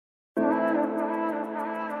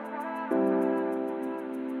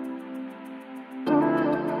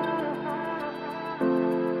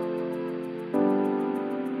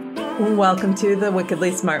Welcome to the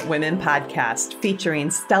Wickedly Smart Women podcast, featuring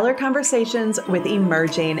stellar conversations with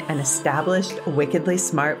emerging and established wickedly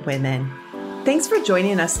smart women. Thanks for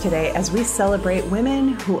joining us today as we celebrate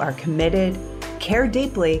women who are committed, care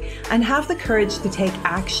deeply, and have the courage to take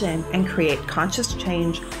action and create conscious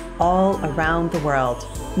change all around the world.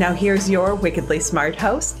 Now here's your wickedly smart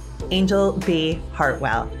host, Anjel B.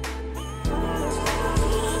 Hartwell.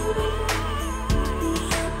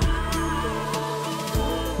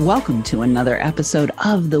 Welcome to another episode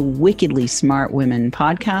of the Wickedly Smart Women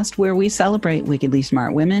podcast, where we celebrate wickedly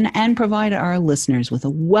smart women and provide our listeners with a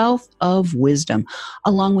wealth of wisdom,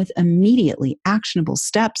 along with immediately actionable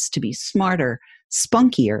steps to be smarter,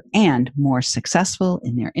 spunkier, and more successful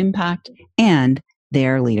in their impact and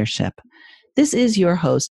their leadership. This is your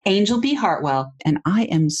host, Anjel B. Hartwell, and I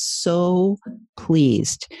am so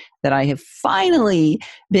pleased that I have finally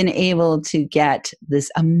been able to get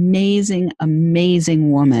this amazing,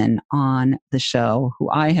 amazing woman on the show who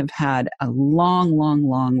I have had a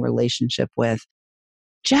long relationship with.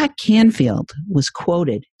 Jack Canfield was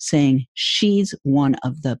quoted saying she's one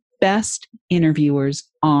of the best interviewers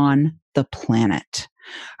on the planet.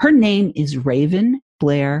 Her name is Raven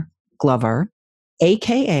Blair Glover,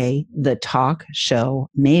 aka the Talk Show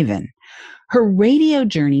Maven. Her radio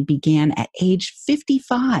journey began at age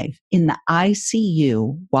 55 in the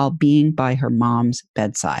ICU while being by her mom's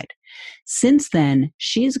bedside. Since then,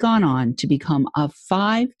 she's gone on to become a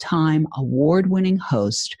 5-time award-winning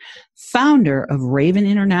host, founder of Raven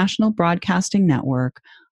International Broadcasting Network,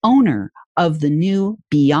 owner of the new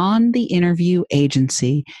Beyond the Interview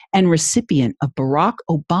agency, and recipient of Barack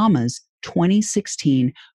Obama's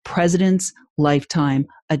 2016 President's Lifetime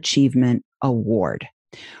Achievement Award.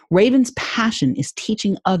 Raven's passion is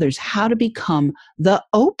teaching others how to become the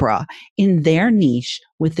Oprah in their niche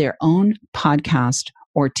with their own podcast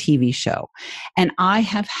or TV show. And I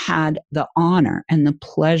have had the honor and the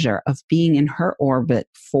pleasure of being in her orbit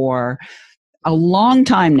for a long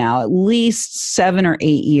time now, at least 7 or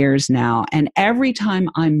 8 years now. And every time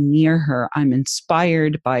I'm near her, I'm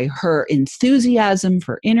inspired by her enthusiasm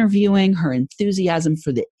for interviewing, her enthusiasm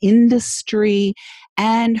for the industry,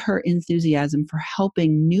 and her enthusiasm for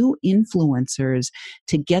helping new influencers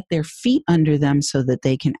to get their feet under them so that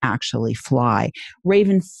they can actually fly.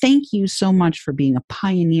 Raven, thank you so much for being a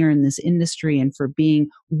pioneer in this industry and for being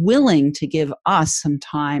willing to give us some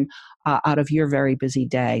time out of your very busy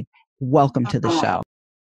day. Welcome to the show.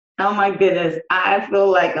 Oh my goodness. I feel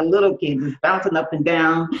like a little kid just bouncing up and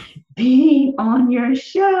down, being on your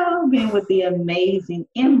show, being with the amazing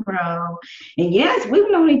Emro. And yes, we've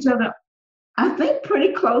known each other, I think,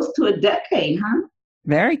 pretty close to a decade, huh?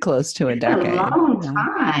 Very close to a decade. A long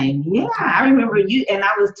time. Yeah, I remember you, and I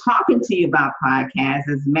was talking to you about podcasts.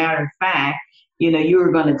 As a matter of fact, you know, you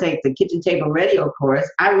were going to take the kitchen table radio course.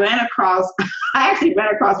 I actually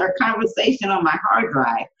ran across our conversation on my hard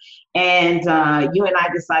drive. And you and I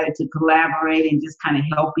decided to collaborate and just kind of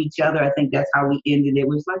help each other. I think that's how we ended it. It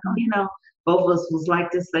was like, oh, you know, both of us was like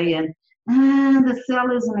this saying, the cell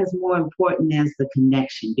isn't as more important as the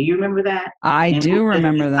connection. Do you remember that? I do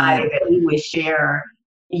remember that. That we would share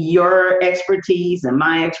your expertise and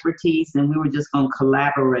my expertise, and we were just going to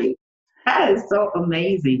collaborate. That is so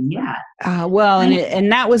amazing. Yeah.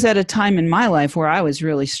 And that was at a time in my life where I was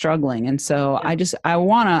really struggling. And so I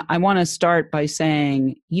want to start by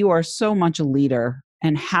saying you are so much a leader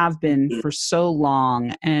and have been for so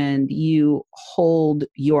long, and you hold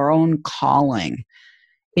your own calling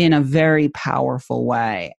in a very powerful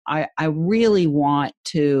way. I really want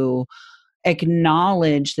to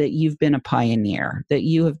acknowledge that you've been a pioneer, that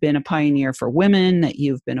you have been a pioneer for women, that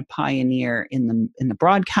you've been a pioneer in the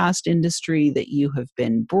broadcast industry, that you have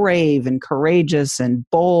been brave and courageous and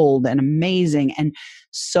bold and amazing and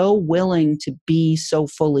so willing to be so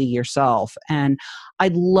fully yourself. And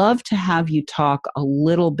I'd love to have you talk a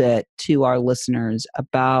little bit to our listeners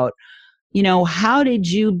about, you know, how did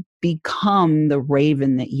you become the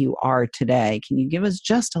Raven that you are today? Can you give us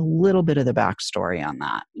just a little bit of the backstory on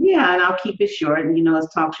that? Yeah, and I'll keep it short. And, you know,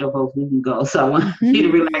 it's talk show host, we can go. So I want you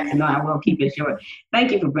to relax and know I will keep it short.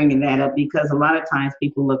 Thank you for bringing that up, because a lot of times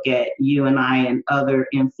people look at you and I and other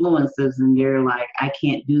influencers and they're like, I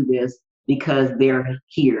can't do this because they're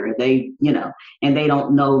here. They, you know, and they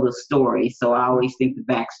don't know the story. So I always think the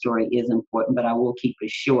backstory is important, but I will keep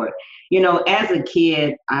it short. You know, as a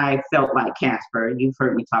kid, I felt like Casper. You've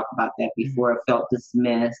heard me talk about that before. I felt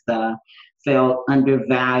dismissed, felt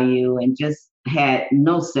undervalued, and just had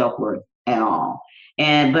no self-worth at all.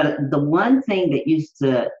 But the one thing that used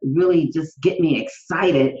to really just get me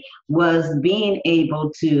excited was being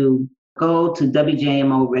able to go to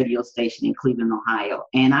WJMO radio station in Cleveland, Ohio.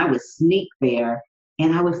 And I would sneak there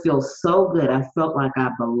and I would feel so good. I felt like I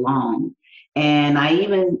belonged. And I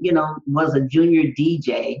even, was a junior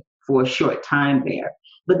DJ for a short time there.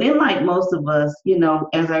 But then, like most of us,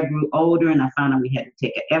 as I grew older and I found out we had to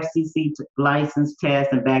take an FCC license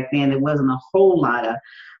test, and back then there wasn't a whole lot of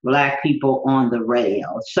Black people on the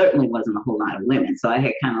radio. It certainly wasn't a whole lot of women. So I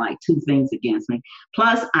had kind of like two things against me.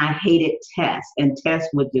 Plus, I hated tests, and tests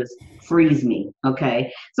would just freeze me.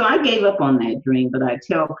 Okay. So I gave up on that dream. But I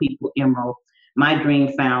tell people, Emerald, my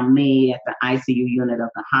dream found me at the ICU unit of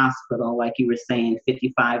the hospital, like you were saying,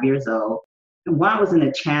 55 years old. And while I was in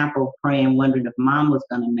the chapel praying, wondering if mom was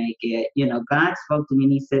going to make it, God spoke to me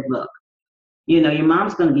and he said, look, your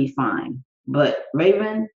mom's going to be fine. But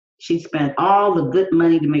Raven, she spent all the good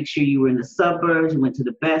money to make sure you were in the suburbs, you went to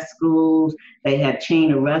the best schools, they had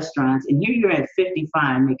chain of restaurants, and here you're at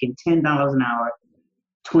 55 making $10 an hour,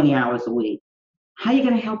 20 hours a week. How are you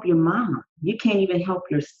going to help your mom? You can't even help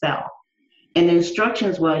yourself. And the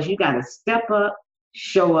instructions was you got to step up,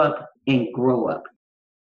 show up, and grow up.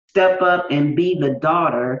 Step up and be the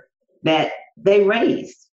daughter that they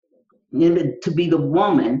raised, to be the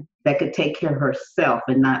woman that could take care of herself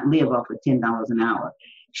and not live off of $10 an hour.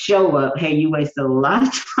 Show up. Hey, you wasted a lot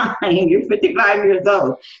of time. You're 55 years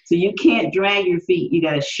old. So you can't drag your feet. You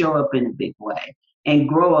got to show up in a big way. And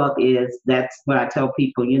grow up that's what I tell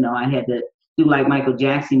people. I had to do like Michael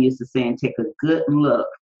Jackson used to say and take a good look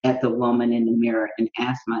at the woman in the mirror and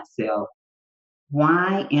ask myself,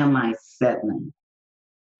 why am I settling?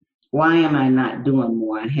 Why am I not doing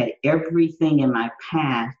more? I had everything in my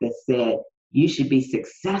past that said you should be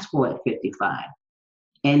successful at 55.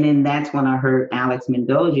 And then that's when I heard Alex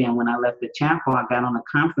Mendoza. And when I left the chapel, I got on a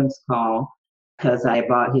conference call because I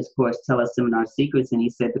bought his course, Teleseminar Secrets. And he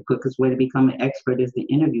said the quickest way to become an expert is to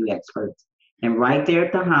interview experts. And right there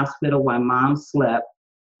at the hospital while mom slept,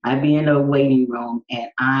 I'd be in a waiting room and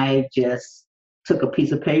I just took a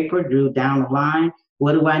piece of paper, drew down the line.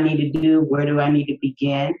 What do I need to do? Where do I need to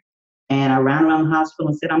begin? And I ran around the hospital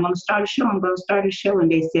and said, I'm going to start a show. I'm going to start a show.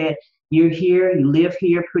 And they said, you're here, you live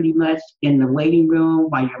here pretty much in the waiting room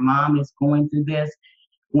while your mom is going through this.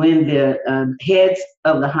 When the heads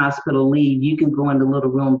of the hospital leave, you can go in the little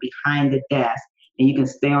room behind the desk and you can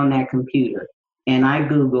stay on that computer. And I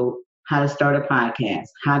Googled how to start a podcast,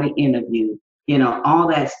 how to interview, all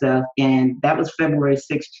that stuff. And that was February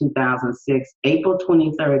 6, 2006. April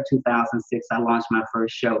 23rd, 2006, I launched my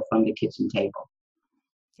first show, From the Kitchen Table.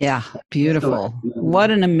 Yeah, beautiful. What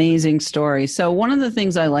an amazing story. So one of the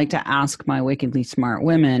things I like to ask my wickedly smart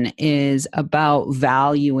women is about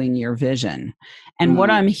valuing your vision. And what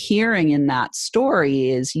I'm hearing in that story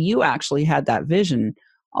is you actually had that vision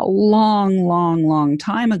a long, long, long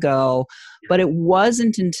time ago, but it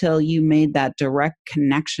wasn't until you made that direct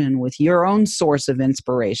connection with your own source of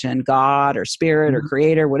inspiration, God or spirit or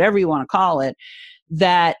creator, whatever you want to call it,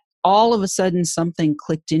 that all of a sudden something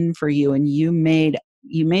clicked in for you and you made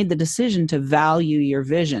the decision to value your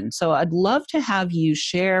vision. So I'd love to have you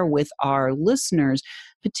share with our listeners,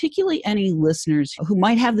 particularly any listeners who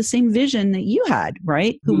might have the same vision that you had,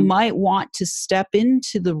 right? Who might want to step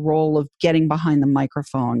into the role of getting behind the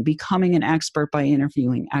microphone, becoming an expert by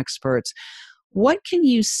interviewing experts. What can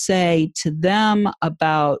you say to them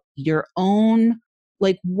about your own,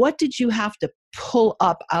 what did you have to pull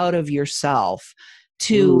up out of yourself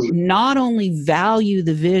to not only value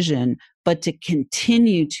the vision, but to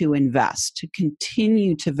continue to invest, to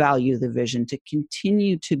continue to value the vision, to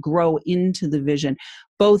continue to grow into the vision,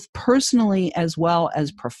 both personally as well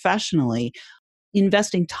as professionally,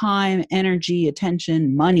 investing time, energy,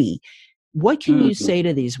 attention, money. What can you say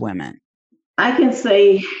to these women? I can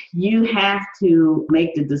say you have to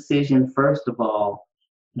make the decision, first of all,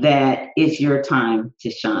 that it's your time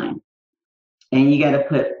to shine. And you got to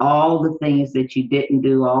put all the things that you didn't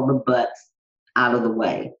do, all the buts, out of the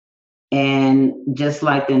way. And just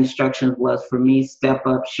like the instructions was for me, step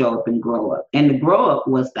up, show up, and grow up. And the grow up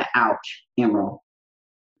was the ouch, Emerald.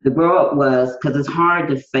 The grow up was, because it's hard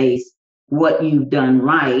to face what you've done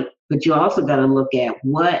right, but you also got to look at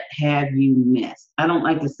what have you missed. I don't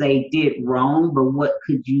like to say did wrong, but what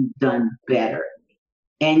could you done better?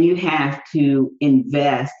 And you have to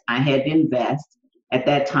invest. I had to invest. At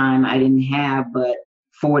that time, I didn't have but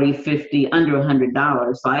 $40, $50, under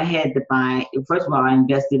 $100. So I had to buy, first of all, I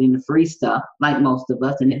invested in the free stuff, like most of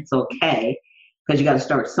us, and it's okay, because you got to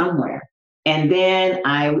start somewhere. And then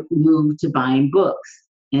I moved to buying books.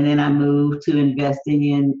 And then I moved to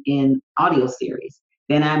investing in audio series.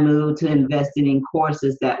 Then I moved to investing in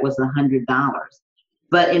courses that was $100.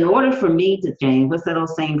 But in order for me to change, what's that old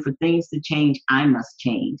saying? For things to change, I must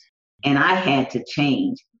change. And I had to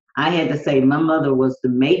change. I had to say my mother was the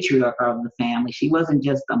matriarch of the family. She wasn't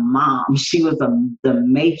just a mom. She was the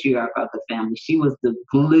matriarch of the family. She was the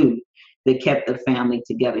glue that kept the family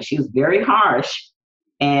together. She was very harsh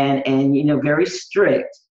and very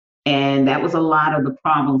strict. And that was a lot of the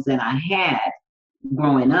problems that I had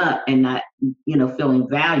growing up and not, feeling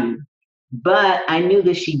valued. But I knew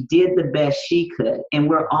that she did the best she could. And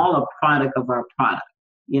we're all a product of our product.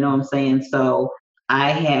 You know what I'm saying? So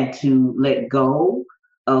I had to let go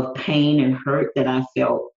of pain and hurt that I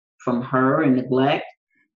felt from her and neglect.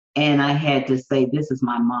 And I had to say, this is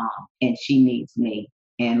my mom and she needs me.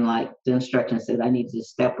 And like the instruction said, I need to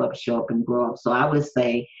step up, show up, and grow up. So I would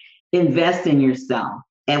say, invest in yourself.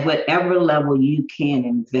 At whatever level you can,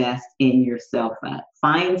 invest in yourself at.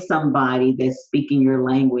 Find somebody that's speaking your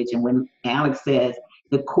language. And when Alex says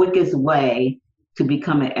the quickest way to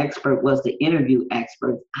become an expert was to interview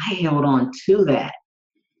experts, I held on to that.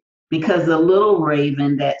 Because the little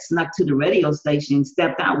Raven that snuck to the radio station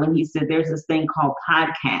stepped out when he said there's this thing called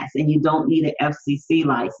podcast and you don't need an FCC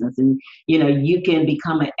license. And, you can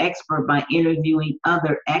become an expert by interviewing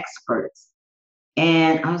other experts.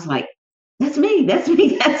 And I was like, that's me.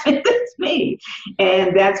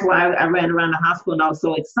 And that's why I ran around the hospital and I was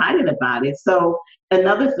so excited about it. So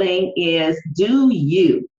another thing is, do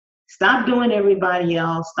you. Stop doing everybody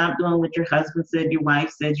else. Stop doing what your husband said, your wife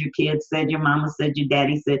said, your kids said, your mama said, your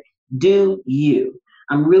daddy said. Do you.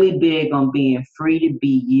 I'm really big on being free to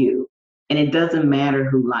be you. And it doesn't matter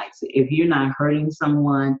who likes it. If you're not hurting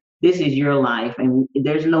someone, this is your life and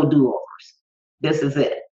there's no do-overs. This is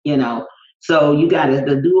it, So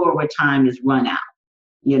the do-over time is run out,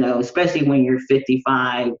 especially when you're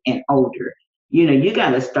 55 and older. You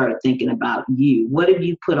got to start thinking about you. What have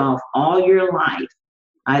you put off all your life?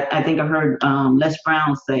 I think I heard Les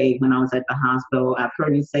Brown say when I was at the hospital, I've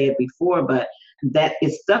heard him say it before, but that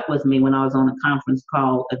it stuck with me when I was on a conference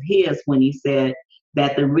call of his when he said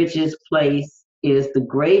that the richest place is the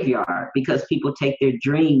graveyard because people take their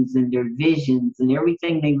dreams and their visions and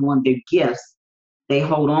everything they want, their gifts, they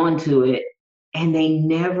hold on to it and they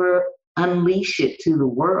never unleash it to the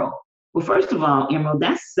world. Well, first of all, Emerald,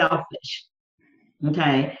 that's selfish.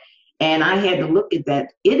 Okay. And I had to look at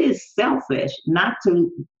that. It is selfish not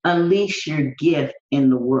to unleash your gift in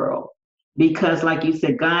the world. Because like you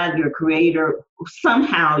said, God, your creator,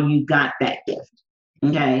 somehow you got that gift.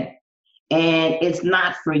 Okay. And it's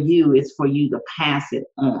not for you. It's for you to pass it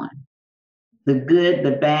on. The good,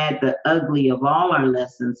 the bad, the ugly of all our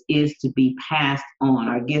lessons is to be passed on.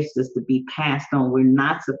 Our gifts is to be passed on. We're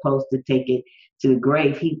not supposed to take it to the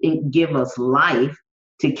grave. He didn't give us life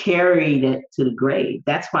to carry it to the grave.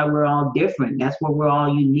 That's why we're all different. That's why we're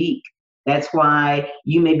all unique. That's why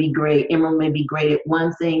you may be great. Emerald may be great at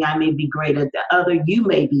one thing. I may be great at the other. You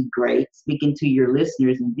may be great, speaking to your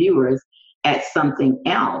listeners and viewers, at something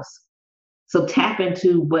else. So tap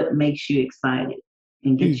into what makes you excited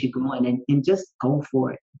and get you going and just go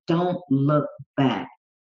for it. Don't look back.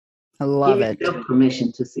 I love it. Give yourself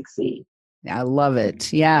permission to succeed. I love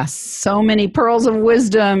it. Yes. So many pearls of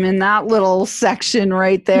wisdom in that little section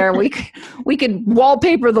right there. We could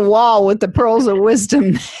wallpaper the wall with the pearls of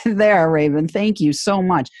wisdom there, Raven. Thank you so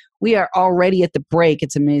much. We are already at the break.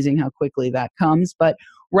 It's amazing how quickly that comes. But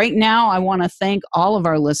right now, I want to thank all of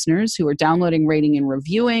our listeners who are downloading, rating, and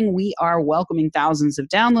reviewing. We are welcoming thousands of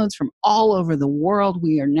downloads from all over the world.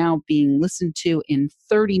 We are now being listened to in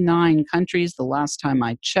 39 countries the last time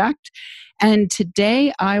I checked. And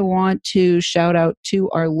today I want to shout out to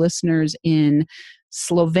our listeners in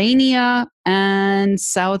Slovenia and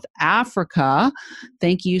South Africa.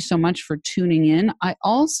 Thank you so much for tuning in. I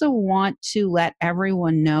also want to let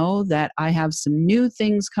everyone know that I have some new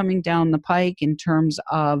things coming down the pike in terms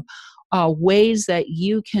of ways that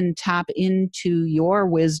you can tap into your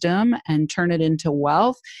wisdom and turn it into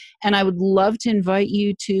wealth. And I would love to invite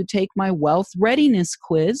you to take my wealth readiness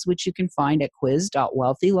quiz, which you can find at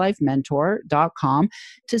quiz.wealthylifementor.com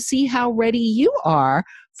to see how ready you are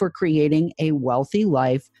for creating a wealthy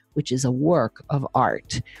life, which is a work of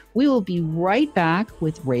art. We will be right back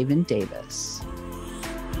with Raven Davis.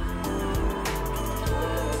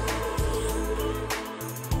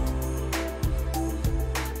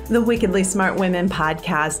 The Wickedly Smart Women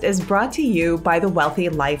podcast is brought to you by the Wealthy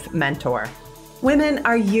Life Mentor. Women,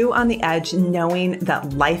 are you on the edge knowing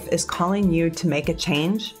that life is calling you to make a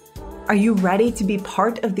change? Are you ready to be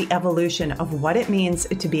part of the evolution of what it means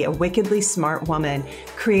to be a wickedly smart woman,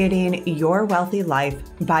 creating your wealthy life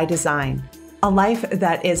by design? A life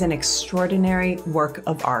that is an extraordinary work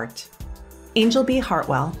of art. Anjel B.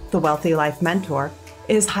 Hartwell, the Wealthy Life Mentor,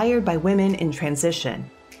 is hired by women in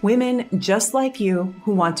transition, Women just like you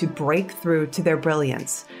who want to break through to their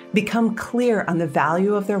brilliance, become clear on the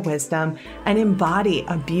value of their wisdom, and embody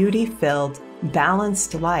a beauty-filled,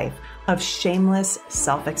 balanced life of shameless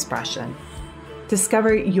self-expression.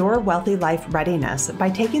 Discover your wealthy life readiness by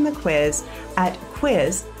taking the quiz at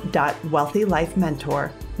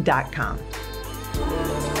quiz.wealthylifementor.com.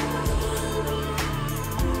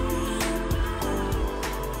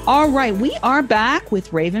 All right, we are back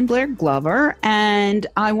with Raven Blair Glover, and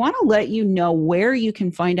I want to let you know where you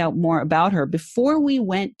can find out more about her. Before we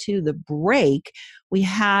went to the break, we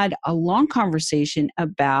had a long conversation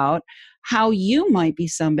about how you might be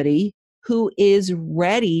somebody who is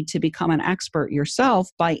ready to become an expert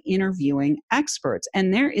yourself by interviewing experts.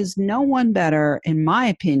 And there is no one better, in my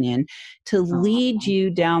opinion, to lead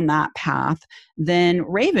you down that path than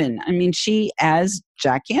Raven. I mean, she, as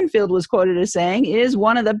Jack Canfield was quoted as saying, is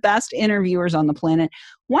one of the best interviewers on the planet.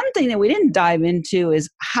 One thing that we didn't dive into is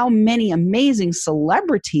how many amazing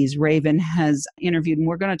celebrities Raven has interviewed. And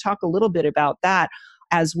we're going to talk a little bit about that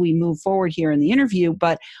as we move forward here in the interview.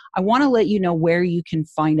 But I want to let you know where you can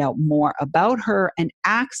find out more about her and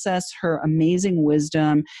access her amazing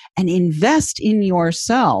wisdom and invest in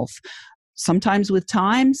yourself. Sometimes with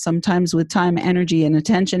time, energy, and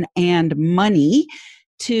attention, and money,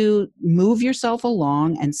 to move yourself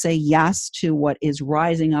along and say yes to what is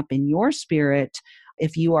rising up in your spirit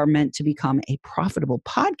if you are meant to become a profitable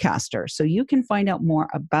podcaster. So you can find out more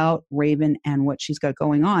about Raven and what she's got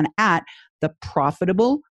going on at the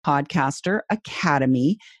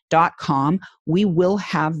profitablepodcasteracademy.com. We will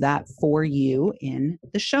have that for you in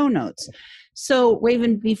the show notes. So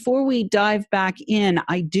Raven, before we dive back in,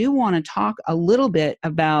 I do want to talk a little bit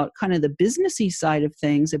about kind of the businessy side of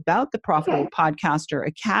things about the Profitable Podcaster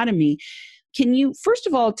Academy. Can you, first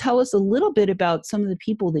of all, tell us a little bit about some of the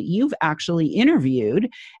people that you've actually interviewed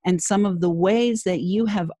and some of the ways that you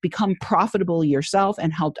have become profitable yourself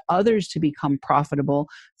and helped others to become profitable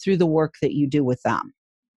through the work that you do with them?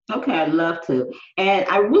 Okay, I'd love to. And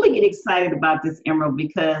I really get excited about this, Emerald,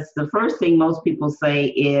 because the first thing most people say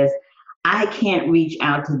is, I can't reach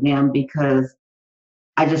out to them because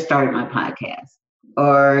I just started my podcast.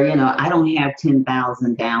 Or, I don't have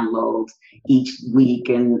 10,000 downloads each week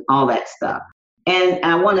and all that stuff. And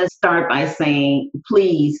I want to start by saying,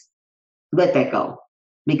 please let that go,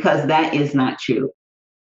 because that is not true.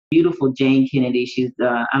 Beautiful Jane Kennedy. She's,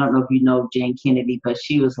 I don't know if you know Jane Kennedy, but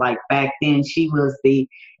she was like, back then, she was the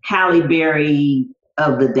Halle Berry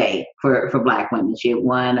of the day for Black women. She had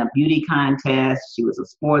won a beauty contest. She was a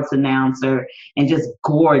sports announcer and just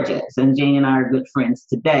gorgeous. And Jane and I are good friends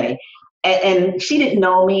today. And she didn't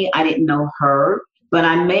know me. I didn't know her. But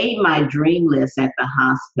I made my dream list at the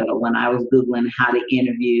hospital when I was Googling how to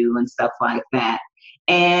interview and stuff like that.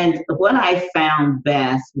 And what I found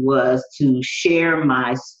best was to share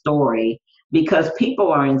my story, because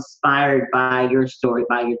people are inspired by your story,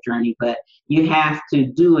 by your journey, but you have to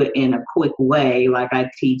do it in a quick way. Like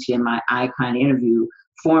I teach in my Icon interview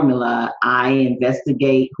formula, I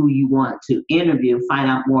investigate who you want to interview, find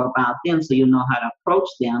out more about them so you'll know how to approach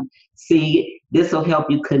them. See, this will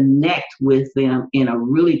help you connect with them in a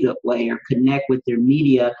really good way, or connect with their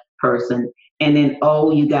media person. And then,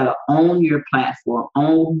 you got to own your platform,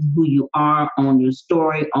 own who you are, own your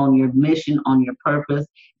story, own your mission, own your purpose,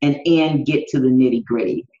 and get to the nitty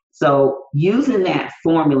gritty. So using that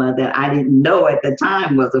formula that I didn't know at the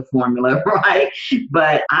time was a formula, right?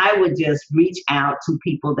 But I would just reach out to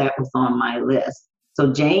people that was on my list.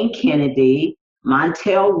 So Jane Kennedy,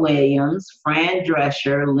 Montel Williams, Fran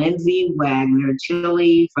Drescher, Lindsay Wagner,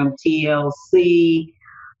 Chili from TLC,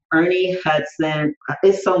 Ernie Hudson.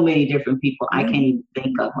 It's so many different people. I can't even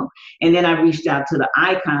think of them. And then I reached out to the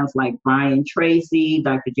icons like Brian Tracy,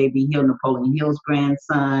 Dr. J.B. Hill, Napoleon Hill's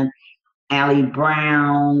grandson, Allie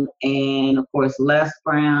Brown, and of course, Les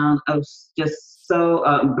Brown. I was just so,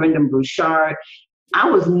 Brendan Bouchard. I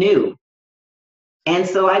was new. And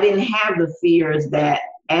so I didn't have the fears that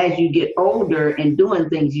as you get older and doing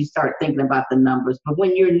things, you start thinking about the numbers. But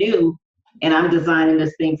when you're new, and I'm designing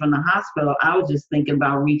this thing from the hospital, I was just thinking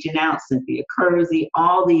about reaching out, Cynthia Kersey,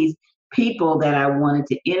 all these people that I wanted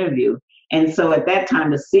to interview. And so at that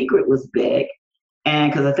time, The Secret was big.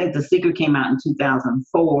 And because I think The Secret came out in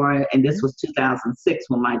 2004, and this was 2006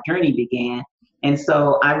 when my journey began. And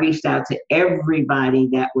so I reached out to everybody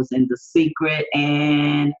that was in The Secret,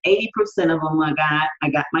 and 80% of them I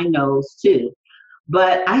got my no's too.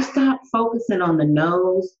 But I stopped focusing on the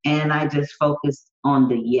no's, and I just focused on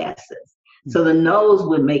the yeses. So the no's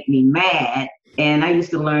would make me mad. And I used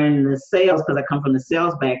to learn the sales, because I come from the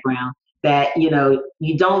sales background, that, you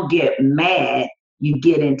don't get mad, you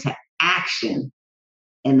get into action.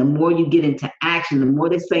 And the more you get into action, the more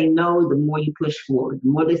they say no, the more you push forward. The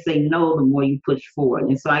more they say no, the more you push forward.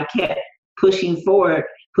 And so I kept pushing forward,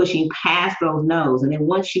 pushing past those no's. And then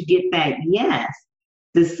once you get that yes,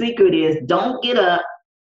 the secret is don't get up,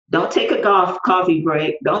 don't take a coffee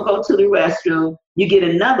break, don't go to the restroom. You get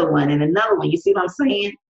another one and another one. You see what I'm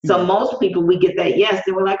saying? So most people, we get that yes,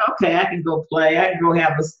 and we're like, okay, I can go play, I can go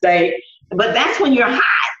have a steak. But that's when you're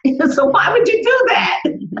hot. So why would you do that?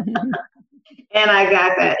 And I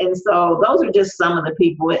got that. And so those are just some of the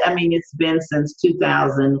people. I mean, it's been since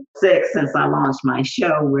 2006 since I launched my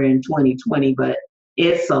show. We're in 2020, but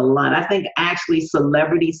it's a lot. I think actually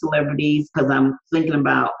celebrities, because I'm thinking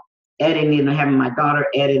about editing and having my daughter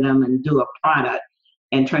edit them and do a product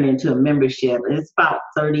and turn it into a membership. It's about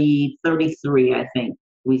 30, 33, I think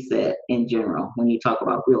we said in general when you talk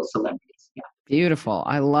about real celebrities. Yeah. Beautiful.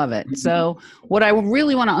 I love it. So what I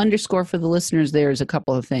really want to underscore for the listeners there is a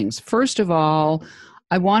couple of things. First of all,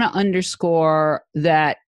 I want to underscore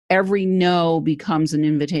that every no becomes an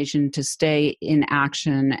invitation to stay in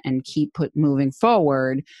action and keep moving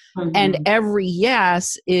forward. And every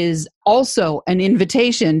yes is also an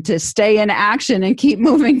invitation to stay in action and keep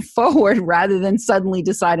moving forward rather than suddenly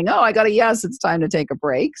deciding, oh, I got a yes, it's time to take a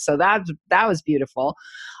break. So that was beautiful.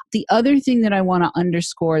 The other thing that I want to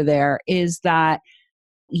underscore there is that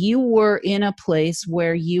you were in a place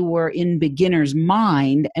where you were in beginner's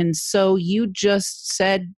mind. And so you just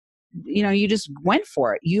said, you just went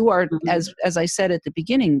for it. You are, as I said at the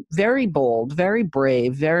beginning, very bold, very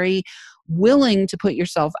brave, very willing to put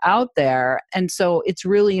yourself out there. And so it's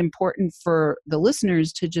really important for the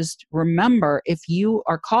listeners to just remember, if you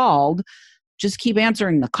are called, just keep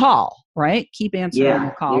answering the call, right? Keep answering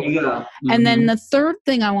the call. There you go. And then the third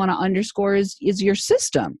thing I want to underscore is your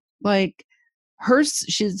system. Like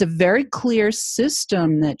she's a very clear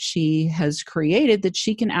system that she has created that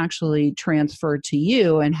she can actually transfer to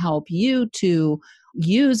you and help you to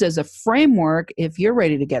use as a framework if you're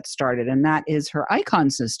ready to get started. And that is her icon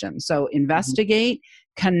system. So investigate,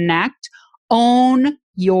 connect, own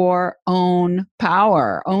your own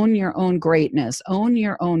power, own your own greatness, own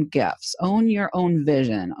your own gifts, own your own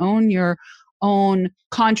vision, own your own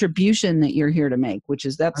contribution that you're here to make, which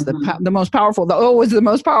is the most powerful, is the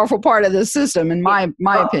most powerful part of the system in my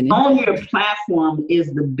opinion. Own your platform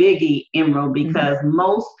is the biggie, Emerald, because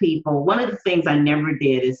most people, one of the things I never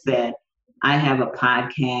did is said, I have a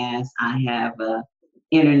podcast, I have a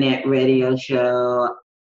internet radio show.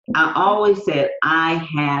 I always said, I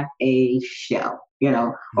have a show,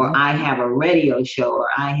 or I have a radio show, or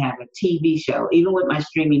I have a TV show. Even with my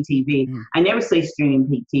streaming TV, I never say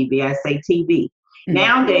streaming TV, I say TV.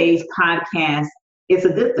 Nowadays, podcast is a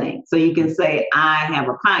good thing. So you can say, I have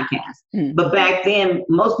a podcast. But back then,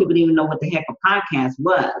 most people didn't even know what the heck a podcast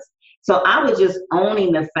was. So I was just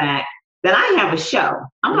owning the fact that I have a show.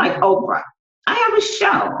 I'm like Oprah. I have a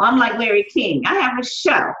show. I'm like Larry King. I have a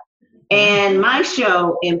show. And my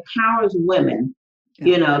show empowers women,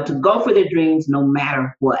 to go for their dreams no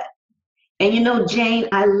matter what. And Jane,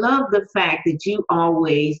 I love the fact that you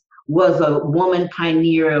always was a woman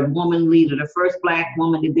pioneer, a woman leader, the first Black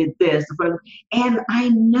woman that did this. And I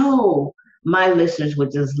know my listeners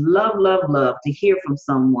would just love, love, love to hear from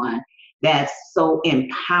someone that's so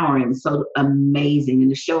empowering, so amazing.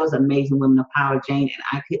 And the show is Amazing Women of Power, Jane. And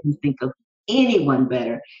I couldn't think of anyone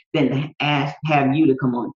better than to have you to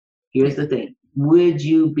come on. Here's the thing. Would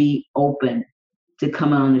you be open to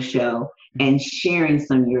coming on the show and sharing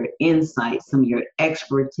some of your insights, some of your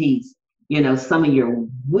expertise, some of your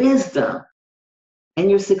wisdom and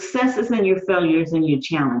your successes and your failures and your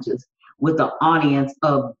challenges with the audience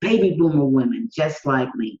of baby boomer women just like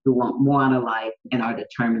me who want more out of life and are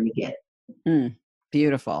determined to get it?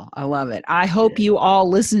 Beautiful. I love it. I hope you all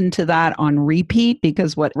listened to that on repeat,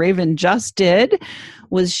 because what Raven just did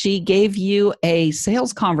was she gave you a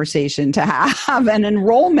sales conversation to have, an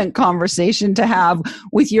enrollment conversation to have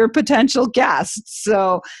with your potential guests.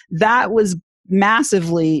 So that was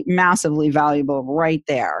massively, massively valuable right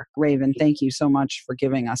there. Raven, thank you so much for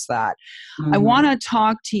giving us that. I want to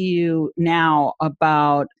talk to you now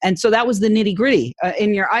about, and so that was the nitty gritty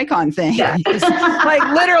in your icon thing. Yeah. Like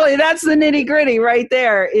literally that's the nitty gritty right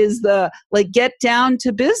there is get down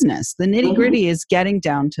to business. The nitty gritty is getting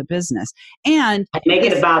down to business and make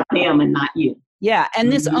it about them and not you. Yeah.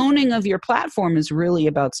 And this owning of your platform is really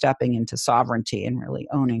about stepping into sovereignty and really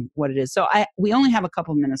owning what it is. So we only have a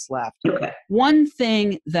couple minutes left. Okay. One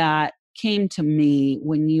thing that came to me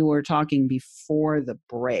when you were talking before the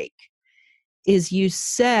break is you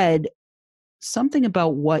said something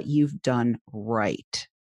about what you've done right.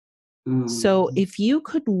 So if you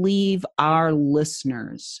could leave our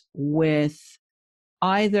listeners with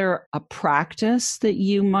either a practice that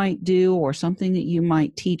you might do or something that you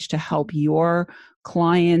might teach to help your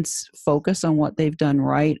clients focus on what they've done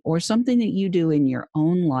right, or something that you do in your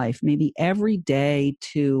own life, maybe every day,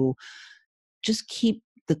 to just keep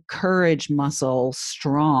the courage muscle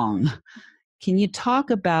strong? Can you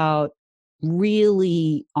talk about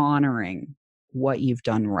really honoring what you've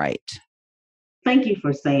done right? Thank you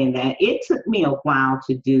for saying that. It took me a while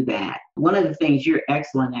to do that. One of the things you're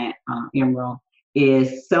excellent at, Emerald,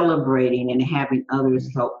 is celebrating and having others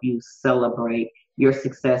help you celebrate your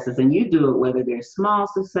successes. And you do it whether they're small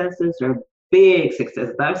successes or big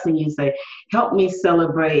successes. I've seen you say, help me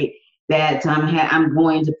celebrate that I'm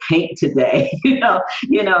going to paint today, so to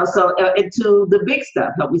the big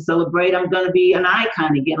stuff, help me celebrate I'm going to be an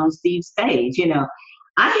icon again on Steve's stage.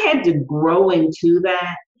 I had to grow into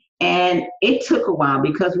that. And it took a while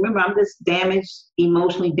because remember, I'm this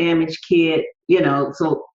emotionally damaged kid,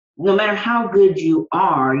 so no matter how good you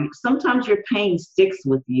are, sometimes your pain sticks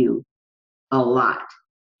with you a lot.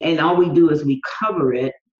 And all we do is we cover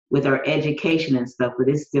it with our education and stuff, but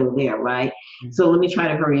it's still there, right? Mm-hmm. So let me try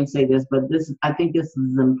to hurry and say this, but I think this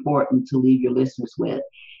is important to leave your listeners with.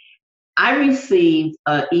 I received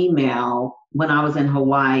an email when I was in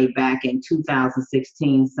Hawaii back in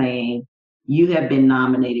 2016 saying, you have been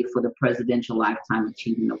nominated for the Presidential Lifetime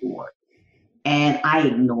Achievement Award. And I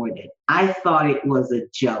ignored it. I thought it was a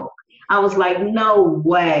joke. I was like, no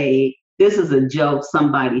way. This is a joke.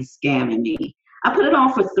 Somebody's scamming me. I put it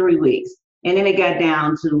on for 3 weeks. And then it got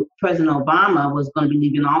down to President Obama was going to be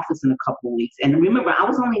leaving office in a couple of weeks. And remember, I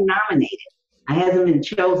was only nominated. I hasn't been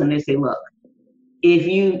chosen. They say, look, if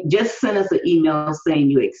you just send us an email saying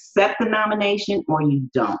you accept the nomination or you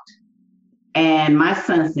don't. And my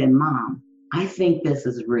son said, Mom, I think this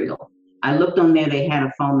is real. I looked on there, they had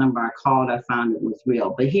a phone number. I called, I found it was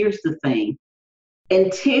real. But here's the thing.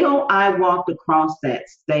 Until I walked across that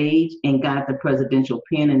stage and got the presidential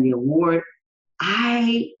pin and the award,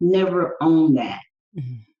 I never owned that.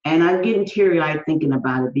 Mm-hmm. And I'm getting teary-eyed thinking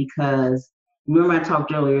about it because remember I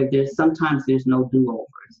talked earlier, sometimes there's no do-overs.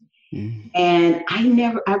 Mm-hmm. And I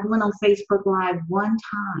went on Facebook Live one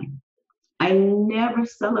time. I never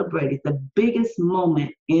celebrated the biggest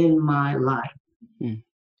moment in my life. Mm.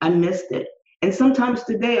 I missed it. And sometimes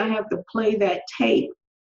today I have to play that tape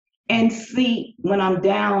and see when I'm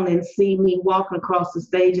down and see me walking across the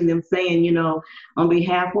stage and them saying, on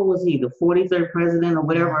behalf, what was he, the 43rd president or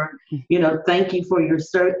whatever, thank you for your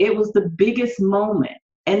service. It was the biggest moment.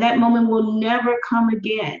 And that moment will never come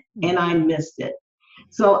again. And I missed it.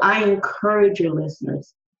 So I encourage your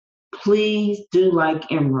listeners, please do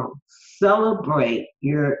like Emerald. Celebrate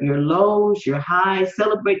your lows, your highs.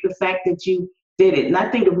 Celebrate the fact that you did it. And I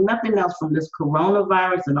think of nothing else from this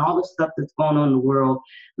coronavirus and all the stuff that's going on in the world.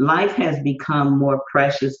 Life has become more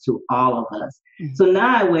precious to all of us. Mm-hmm. So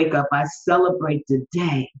now I wake up, I celebrate the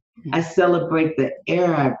day. Mm-hmm. I celebrate the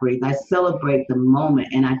air I breathe. I celebrate the moment.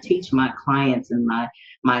 And I teach my clients and my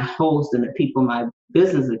hosts and the people in my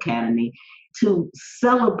business academy to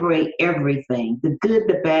celebrate everything, the good,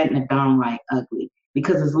 the bad, and the downright ugly.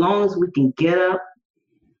 Because as long as we can get up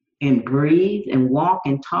and breathe and walk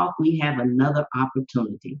and talk, we have another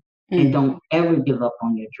opportunity. And don't ever give up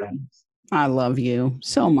on your dreams. I love you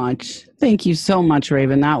so much. Thank you so much,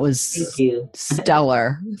 Raven. That was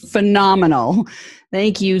stellar. Phenomenal.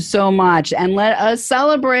 Thank you so much. And let us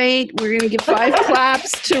celebrate. We're going to give 5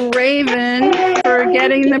 claps to Raven for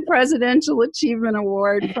getting the Presidential Achievement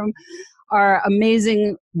Award from our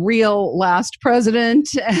amazing real last president.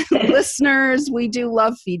 Listeners, we do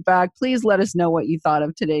love feedback. Please let us know what you thought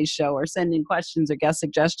of today's show or send in questions or guest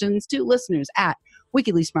suggestions to listeners at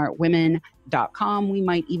wickedlysmartwomen.com. We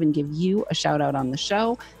might even give you a shout out on the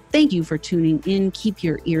show. Thank you for tuning in. Keep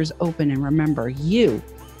your ears open and remember, you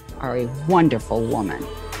are a wonderful woman.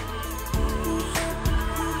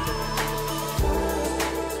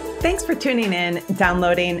 Thanks for tuning in,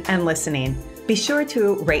 downloading, and listening. Be sure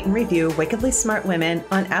to rate and review Wickedly Smart Women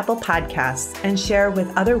on Apple Podcasts and share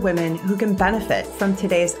with other women who can benefit from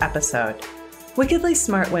today's episode. Wickedly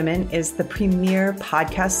Smart Women is the premier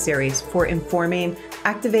podcast series for informing,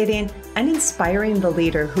 activating, and inspiring the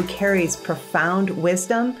leader who carries profound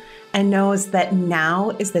wisdom and knows that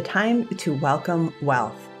now is the time to welcome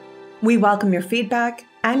wealth. We welcome your feedback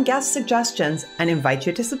and guest suggestions and invite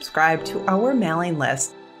you to subscribe to our mailing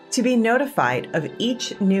list to be notified of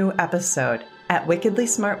each new episode at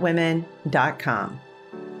wickedlysmartwomen.com.